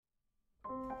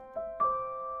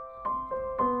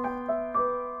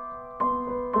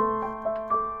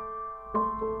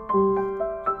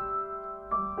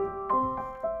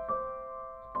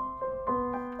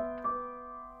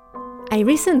I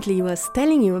recently was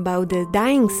telling you about the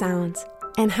dying sounds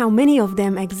and how many of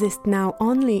them exist now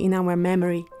only in our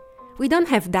memory. We don't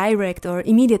have direct or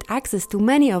immediate access to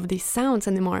many of these sounds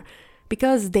anymore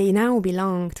because they now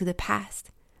belong to the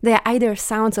past. They are either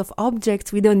sounds of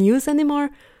objects we don't use anymore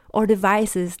or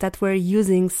devices that were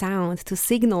using sound to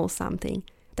signal something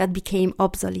that became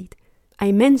obsolete.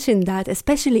 I mentioned that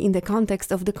especially in the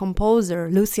context of the composer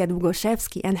Lucia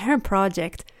Długoszewski and her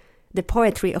project, The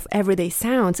Poetry of Everyday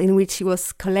Sounds, in which she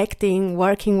was collecting,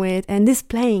 working with, and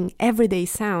displaying everyday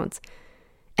sounds.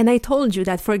 And I told you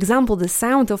that, for example, the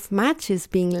sound of matches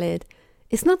being lit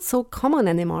is not so common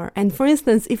anymore. And for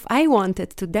instance, if I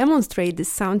wanted to demonstrate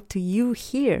this sound to you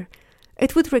here,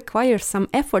 it would require some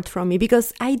effort from me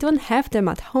because I don't have them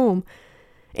at home.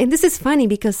 And this is funny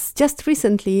because just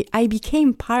recently I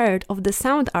became part of the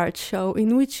sound art show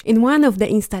in which in one of the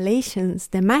installations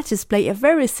the matches play a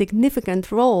very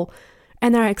significant role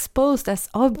and are exposed as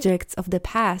objects of the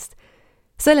past,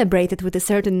 celebrated with a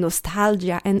certain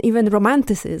nostalgia and even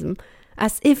romanticism,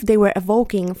 as if they were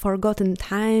evoking forgotten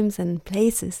times and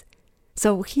places.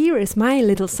 So here is my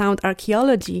little sound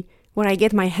archaeology, where I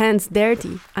get my hands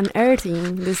dirty,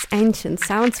 unearthing these ancient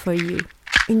sounds for you.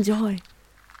 Enjoy!